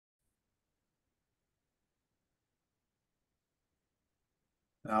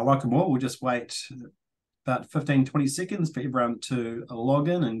Welcome all. We'll just wait about 15, 20 seconds for everyone to log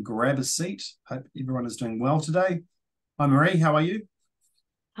in and grab a seat. Hope everyone is doing well today. Hi, Marie. How are you?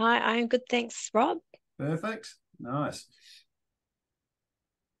 Hi, I'm good, thanks, Rob. Perfect. Nice.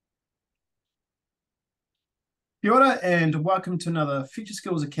 Kia ora and welcome to another Future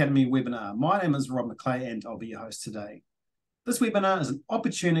Skills Academy webinar. My name is Rob McClay and I'll be your host today. This webinar is an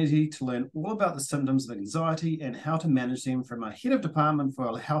opportunity to learn all about the symptoms of anxiety and how to manage them from our Head of Department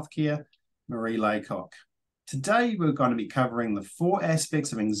for Healthcare, Marie Laycock. Today, we're going to be covering the 4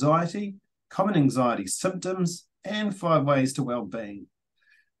 aspects of anxiety, common anxiety symptoms, and 5 ways to well-being.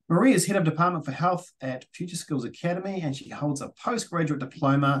 Marie is Head of Department for Health at Future Skills Academy, and she holds a postgraduate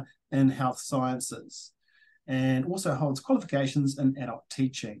diploma in health sciences and also holds qualifications in adult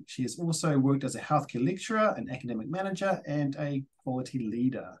teaching. She has also worked as a healthcare lecturer, an academic manager, and a quality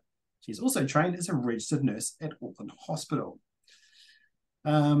leader. She's also trained as a registered nurse at Auckland Hospital.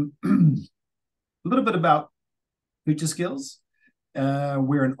 A little bit about Future Skills. We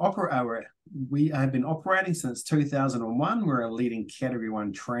have been operating since 2001. We're a leading Category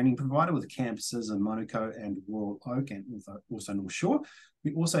 1 training provider with campuses in Manukau and Royal Oak and also North Shore.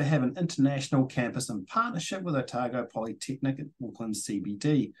 We also have an international campus in partnership with Otago Polytechnic in Auckland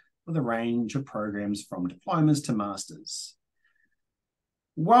CBD with a range of programs from diplomas to masters.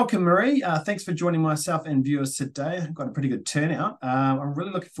 Welcome, Marie. Thanks for joining myself and viewers today. I've got a pretty good turnout. I'm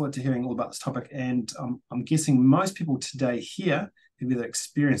really looking forward to hearing all about this topic, and I'm guessing most people today here have either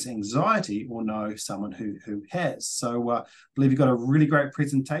experienced anxiety or know someone who has. So I believe you've got a really great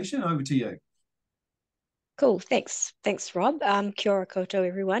presentation. Over to you. Cool, thanks. Thanks, Rob. Kia ora koutou,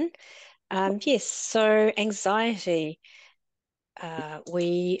 everyone. Yes, so anxiety.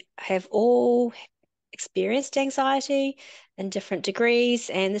 We have all experienced anxiety in different degrees,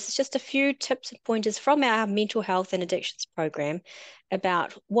 and this is just a few tips and pointers from our mental health and addictions program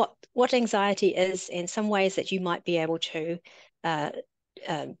about what anxiety is and some ways that you might be able to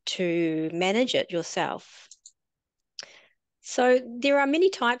manage it yourself. So there are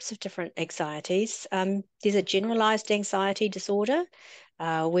many types of different anxieties. There's a generalized anxiety disorder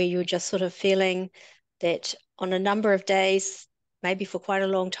where you're just sort of feeling that on a number of days, maybe for quite a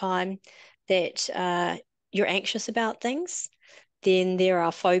long time, that you're anxious about things. Then there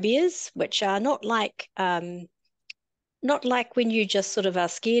are phobias, which are not like when you just sort of are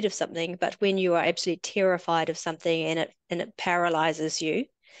scared of something, but when you are absolutely terrified of something and it paralyzes you.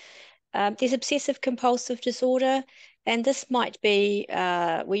 There's obsessive compulsive disorder, and this might be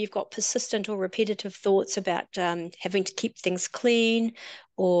where you've got persistent or repetitive thoughts about having to keep things clean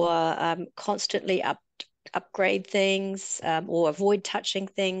or constantly upgrade things or avoid touching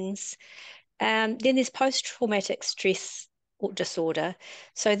things. Then there's post-traumatic stress disorder.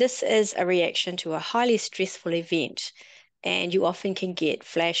 So this is a reaction to a highly stressful event, and you often can get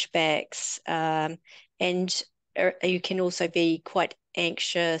flashbacks, and you can also be quite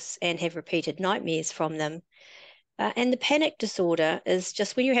anxious and have repeated nightmares from them. And the panic disorder is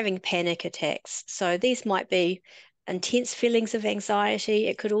just when you're having panic attacks. So these might be intense feelings of anxiety.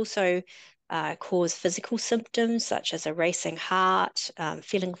 It could also cause physical symptoms such as a racing heart,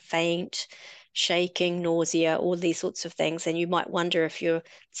 feeling faint, shaking, nausea, all these sorts of things. And you might wonder if you're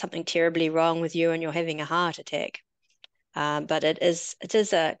something terribly wrong with you and you're having a heart attack. But it is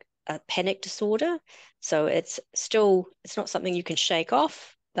a panic disorder. So it's not something you can shake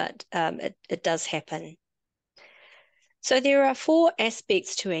off, but it does happen. So there are 4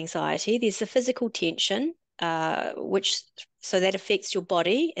 aspects to anxiety. There's the physical tension, so that affects your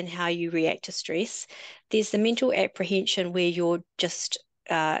body and how you react to stress. There's the mental apprehension where you're just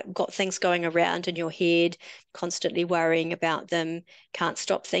got things going around in your head, constantly worrying about them, can't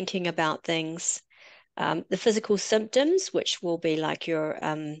stop thinking about things. The physical symptoms, which will be like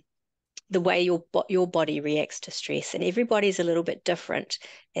the way your body reacts to stress, and everybody's a little bit different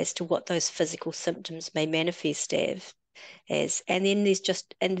as to what those physical symptoms may manifest as. And then there's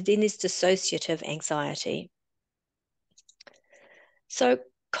dissociative anxiety. So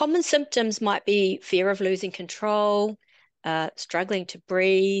common symptoms might be fear of losing control, struggling to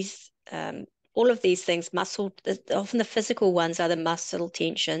breathe, all of these things, often the physical ones are the muscle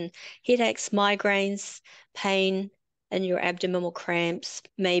tension, headaches, migraines, pain in your abdominal cramps,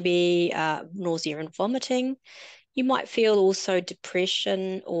 maybe nausea and vomiting. You might feel also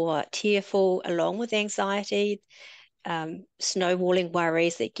depression or tearful along with anxiety, snowballing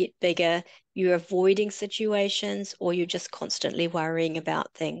worries that get bigger. You're avoiding situations or you're just constantly worrying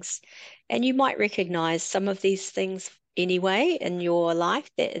about things. And you might recognize some of these things anyway in your life,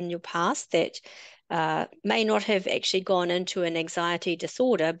 that in your past, that may not have actually gone into an anxiety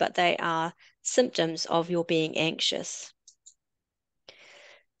disorder, but they are symptoms of your being anxious.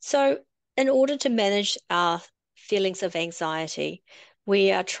 So, in order to manage our feelings of anxiety,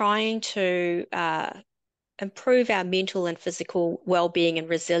 we are trying to improve our mental and physical well-being and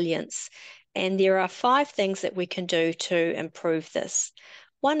resilience. And there are 5 things that we can do to improve this.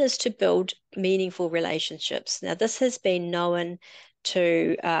 One is to build meaningful relationships. Now, this has been known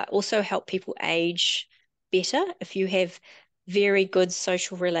to also help people age better. If you have very good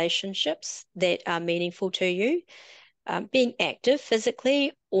social relationships that are meaningful to you, being active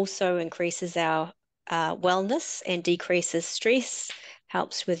physically also increases our wellness and decreases stress,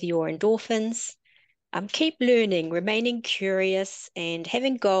 helps with your endorphins. Keep learning, remaining curious, and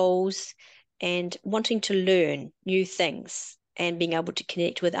having goals and wanting to learn new things and being able to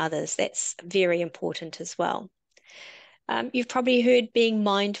connect with others. That's very important as well. You've probably heard being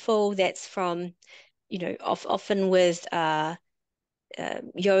mindful. That's from, often with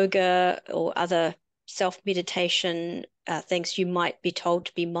yoga or other self-meditation things, you might be told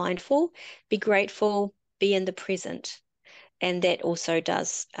to be mindful, be grateful, be in the present. And that also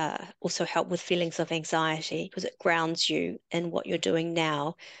does also help with feelings of anxiety because it grounds you in what you're doing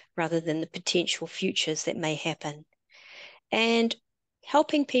now rather than the potential futures that may happen. And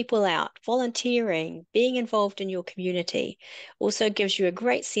helping people out, volunteering, being involved in your community also gives you a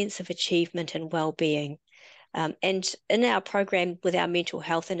great sense of achievement and well-being. And in our program with our mental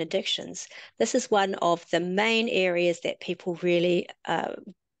health and addictions, this is one of the main areas that people really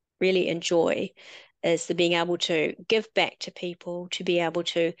enjoy is the being able to give back to people, to be able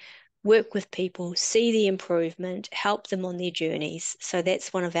to work with people, see the improvement, help them on their journeys. So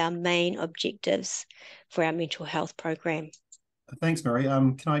that's one of our main objectives for our mental health program. Thanks, Mary.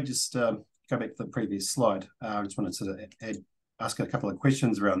 Can I just go back to the previous slide? I just wanted to ask a couple of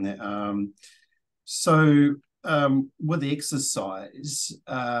questions around that. With the exercise,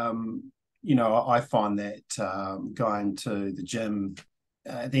 I find that going to the gym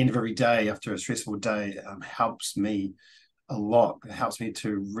at the end of every day after a stressful day helps me a lot. It helps me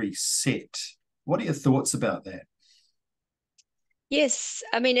to reset. What are your thoughts about that? Yes,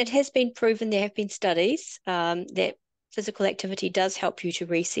 I mean, it has been proven, there have been studies that physical activity does help you to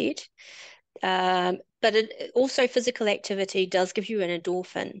reset. But it also physical activity does give you an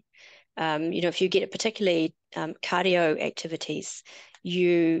endorphin. If you get it, particularly cardio activities,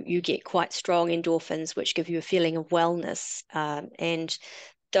 you get quite strong endorphins, which give you a feeling of wellness, and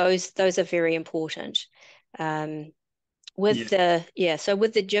those are very important. Um, Yeah, so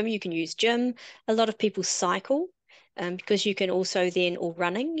with the gym, you can use gym. A lot of people cycle, because you can also then, or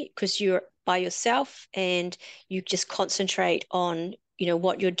running, because you're by yourself and you just concentrate on,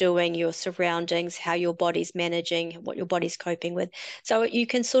 what you're doing, your surroundings, how your body's managing, what your body's coping with. So you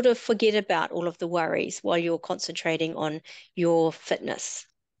can sort of forget about all of the worries while you're concentrating on your fitness.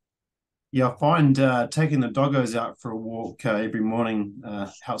 yeah. I find taking the doggos out for a walk every morning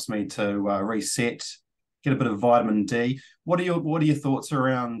helps me to reset, get a bit of vitamin D. What are your thoughts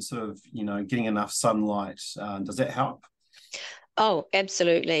around sort of getting enough sunlight? Does that help? Oh,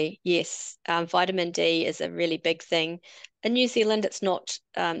 absolutely. Yes. Vitamin D is a really big thing. In New Zealand, it's not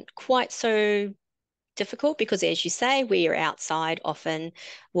quite so difficult because, as you say, we are outside often,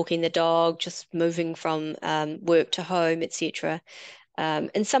 walking the dog, just moving from work to home, etc.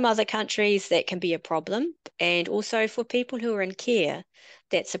 In some other countries, that can be a problem. And also for people who are in care,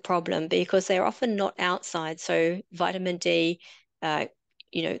 that's a problem because they're often not outside. So vitamin D, uh,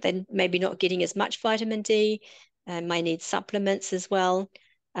 they're maybe not getting as much vitamin D, may need supplements as well.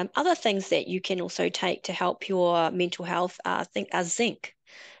 Other things that you can also take to help your mental health are zinc.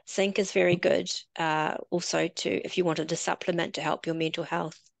 Zinc is very good, also to if you wanted to supplement to help your mental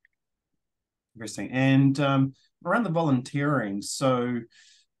health. Interesting. And around the volunteering, so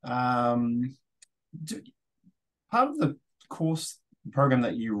um, do, part of the course program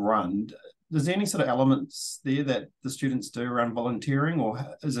that you run, is there any sort of elements there that the students do around volunteering, or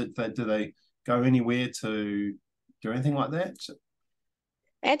is it that do they go anywhere to do anything like that?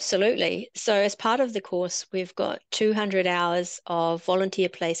 Absolutely. So, as part of the course, we've got 200 hours of volunteer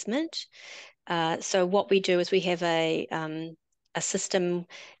placement. So, what we do is we have a system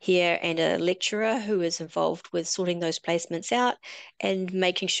here and a lecturer who is involved with sorting those placements out and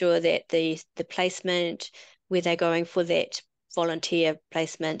making sure that the placement, where they're going for that volunteer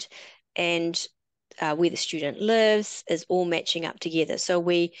placement, and where the student lives is all matching up together. So,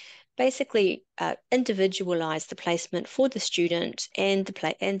 we basically individualize the placement for the student and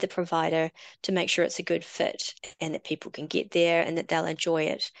the provider to make sure it's a good fit and that people can get there and that they'll enjoy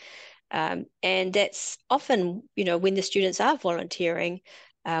it. And that's often, when the students are volunteering,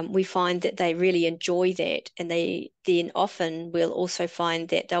 we find that they really enjoy that, and they then often will also find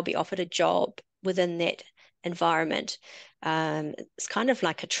that they'll be offered a job within that environment. It's kind of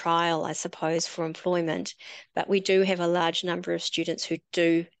like a trial, I suppose, for employment, but we do have a large number of students who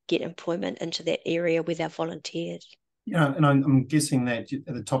do get employment into that area where they're volunteered. Yeah, and I'm guessing that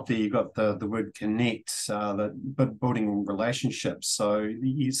at the top there you've got the word connect, but building relationships. So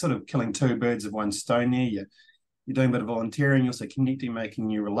you're sort of killing two birds with one stone there. You're doing a bit of volunteering, you're also connecting, making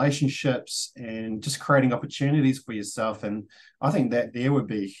new relationships, and just creating opportunities for yourself. And I think that there would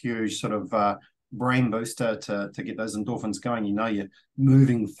be a huge sort of brain booster to get those endorphins going. You know, you're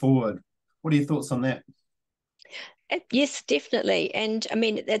moving forward. What are your thoughts on that? Yes, definitely. And I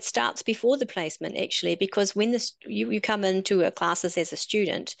mean, it starts before the placement actually, because when you come into a classes as a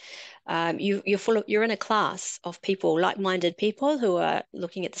student, you're in a class of people, like-minded people who are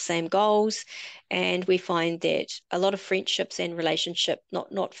looking at the same goals, and we find that a lot of friendships and relationship,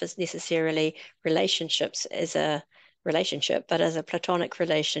 not for necessarily relationships as a relationship, but as a platonic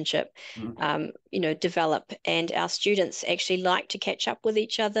relationship, Mm. develop. And our students actually like to catch up with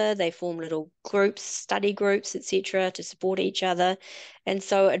each other. They form little groups, study groups, etc., to support each other. And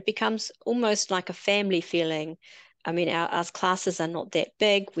so it becomes almost like a family feeling. I mean, our classes are not that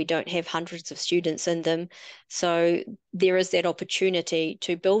big. We don't have hundreds of students in them. So there is that opportunity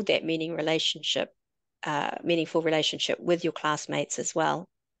to build that meaningful relationship with your classmates as well.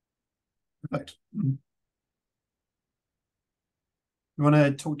 Perfect. You want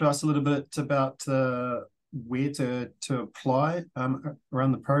to talk to us a little bit about where to apply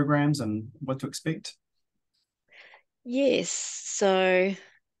around the programs and what to expect? Yes. So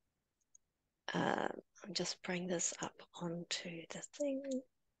I'll just bring this up onto the thing.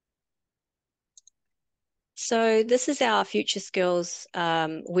 So this is our Future Skills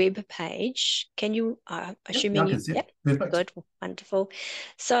web page. Can you, Yep, yeah, assuming I can you, see it. yep, Perfect. good, wonderful.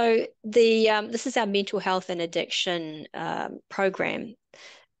 So the this is our mental health and addiction program,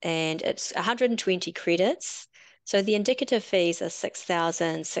 and it's 120 credits. So the indicative fees are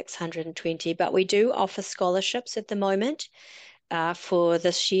 6,620, but we do offer scholarships at the moment for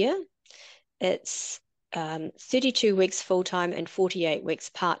this year. It's 32 weeks full-time and 48 weeks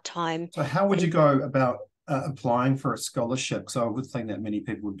part-time. So how would you And go about applying for a scholarship? So I would think that many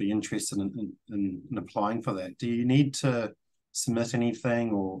people would be interested in applying for that. Do you need to submit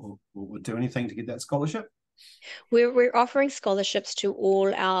anything or do anything to get that scholarship? we're offering scholarships to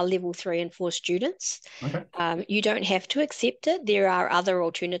all our level 3 and 4 students. Okay. You don't have to accept it. There are other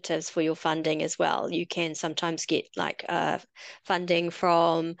alternatives for your funding as well. You can sometimes get like funding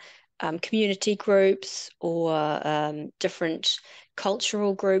from community groups or different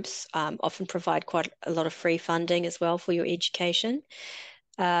cultural groups, often provide quite a lot of free funding as well for your education.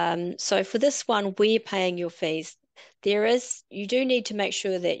 So for this one, we're paying your fees. You do need to make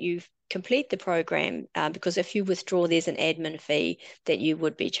sure that you complete the program because if you withdraw, there's an admin fee that you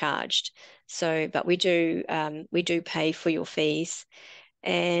would be charged. So, but we do pay for your fees,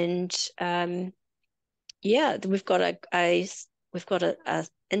 and yeah, we've got a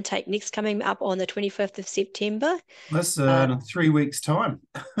intake next coming up on the 25th of September. That's Uh, in 3 weeks' time.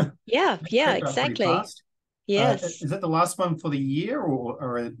 yeah, That yeah, crept up pretty exactly. fast. Yes. Is that the last one for the year,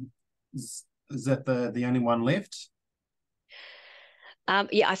 or is that the only one left?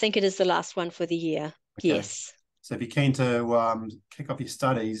 Yeah, I think it is the last one for the year. Okay. Yes. So if you're keen to kick off your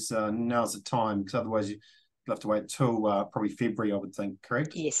studies, now's the time because otherwise you'll have to wait till probably February, I would think,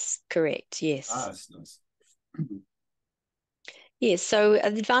 correct? Yes, correct. Ah, Yes. that's nice. Yes. So the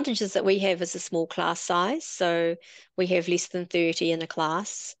advantages that we have is a small class size. So we have less than 30 in a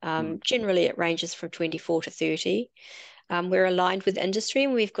class. Mm. Generally, it ranges from 24 to 30. We're aligned with industry,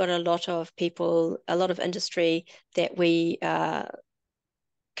 and we've got a lot of people, a lot of industry that we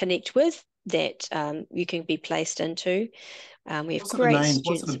connect with that you can be placed into. We have What sort of great names,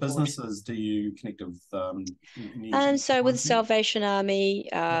 what student sort of support. businesses do you connect with And any so with clients there? Salvation Army,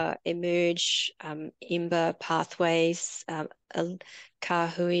 Yeah. Emerge, Ember, Pathways,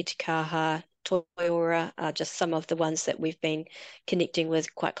 Kahuit, Kaha, Toiora are just some of the ones that we've been connecting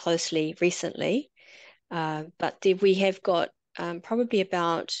with quite closely recently. We have got probably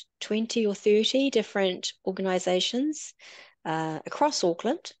about 20 or 30 different organisations across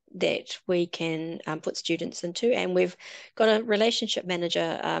Auckland that we can put students into. And we've got a relationship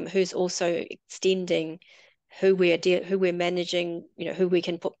manager who's also extending who we're managing, who we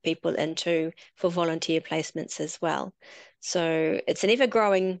can put people into for volunteer placements as well. So it's an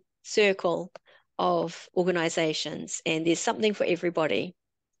ever-growing circle of organisations, and there's something for everybody.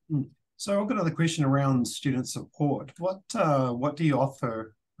 Mm. So I've got another question around student support. What do you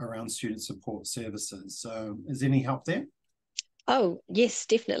offer around student support services? Is there any help there? Oh, yes,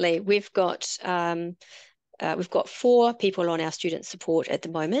 definitely. We've got we've got 4 people on our student support at the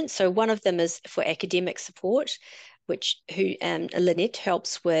moment. So one of them is for academic support, who Lynette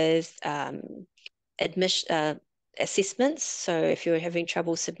helps with admission assessments. So if you're having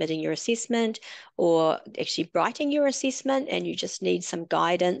trouble submitting your assessment or actually writing your assessment and you just need some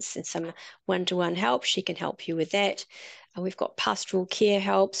guidance and some one-to-one help, she can help you with that. We've got pastoral care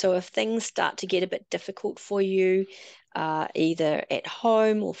help. So if things start to get a bit difficult for you, either at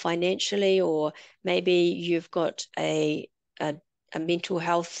home or financially, or maybe you've got a mental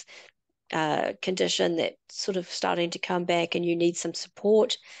health condition that's sort of starting to come back and you need some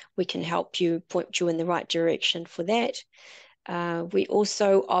support, we can help you, point you in the right direction for that. We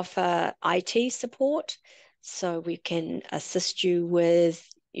also offer IT support, so we can assist you with,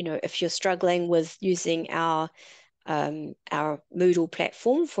 if you're struggling with using our Moodle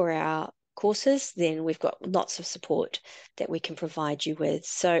platform for our courses, then we've got lots of support that we can provide you with.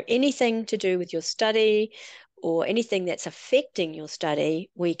 So anything to do with your study or anything that's affecting your study,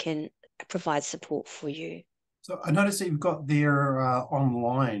 we can provide support for you. So I noticed that you've got there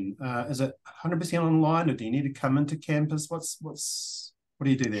online. Is it 100% online, or do you need to come into campus? What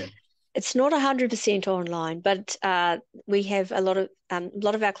do you do there? It's not 100% online, but we have a lot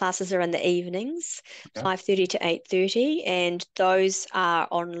of our classes are in the evenings, Okay. 5:30 to 8:30, and those are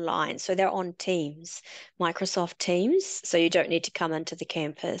online. So they're on Teams, Microsoft Teams, so you don't need to come into the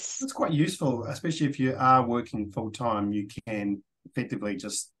campus. That's quite useful, especially if you are working full time. You can effectively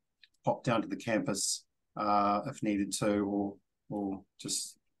just pop down to the campus if needed to, or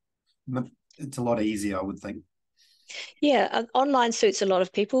just it's a lot easier, I would think. Yeah, online suits a lot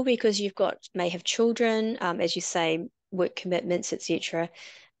of people because may have children, as you say, work commitments, etc.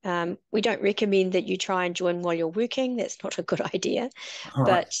 We don't recommend that you try and join while you're working. That's not a good idea. All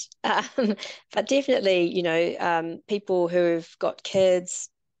right. But but definitely, people who've got kids,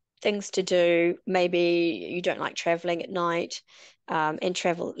 things to do. Maybe you don't like traveling at night, and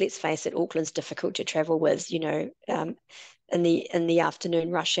travel. Let's face it, Auckland's difficult to travel with. In the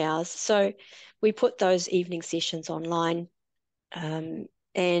afternoon rush hours. So we put those evening sessions online. And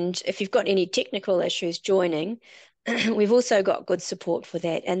if you've got any technical issues joining, we've also got good support for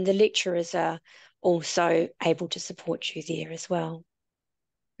that. And the lecturers are also able to support you there as well.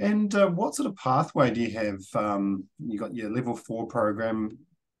 And what sort of pathway do you have? You got your level 4 program.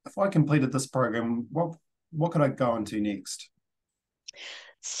 If I completed this program, what could I go into next?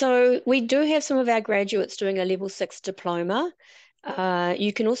 So we do have some of our graduates doing a level 6 diploma.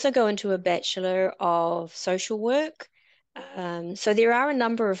 You can also go into a Bachelor of Social Work. So there are a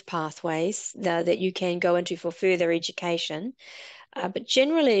number of pathways that you can go into for further education. But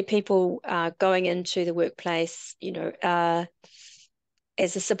generally, people are going into the workplace,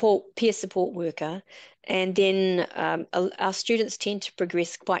 as a peer support worker. And then our students tend to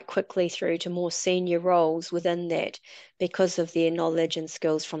progress quite quickly through to more senior roles within that because of their knowledge and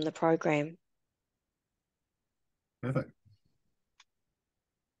skills from the program. Perfect.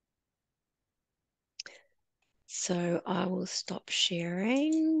 So I will stop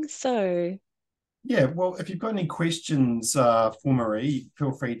sharing. So Yeah, well, if you've got any questions for Marie,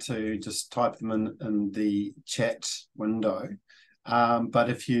 feel free to just type them in the chat window. But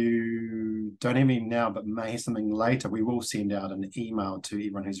if you don't have any now but may have something later, we will send out an email to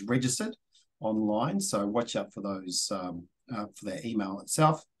everyone who's registered online. So watch out for those for that email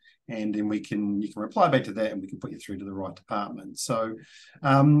itself, and then you can reply back to that, and we can put you through to the right department. So,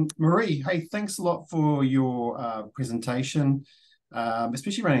 Marie, hey, thanks a lot for your presentation.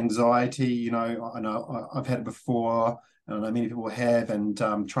 Especially around anxiety. I know I've had it before, and I know many people have, and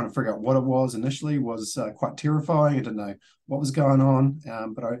trying to figure out what it was initially was quite terrifying. I didn't know what was going on,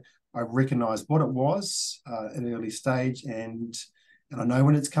 but I recognised what it was at an early stage, and I know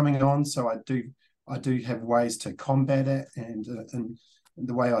when it's coming on. So I do have ways to combat it, and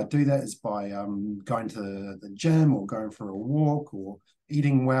the way I do that is by going to the gym or going for a walk or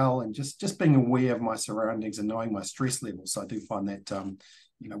eating well, and just being aware of my surroundings and knowing my stress levels. So I do find that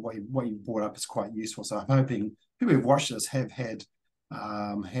what you brought up is quite useful. So I'm hoping people who've watched this have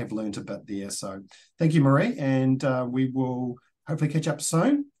learned a bit there. So thank you, Marie, and we will hopefully catch up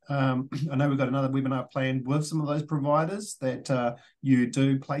soon. I know we've got another webinar planned with some of those providers that you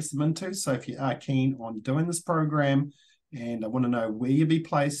do place them into. So if you are keen on doing this program and I want to know where you'll be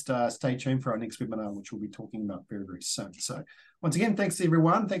placed, stay tuned for our next webinar, which we'll be talking about very, very soon. So once again, thanks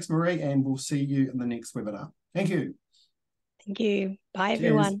everyone. Thanks, Marie, and we'll see you in the next webinar. Thank you. thank you. Bye, Cheers.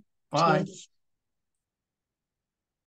 everyone. Bye. Cheers.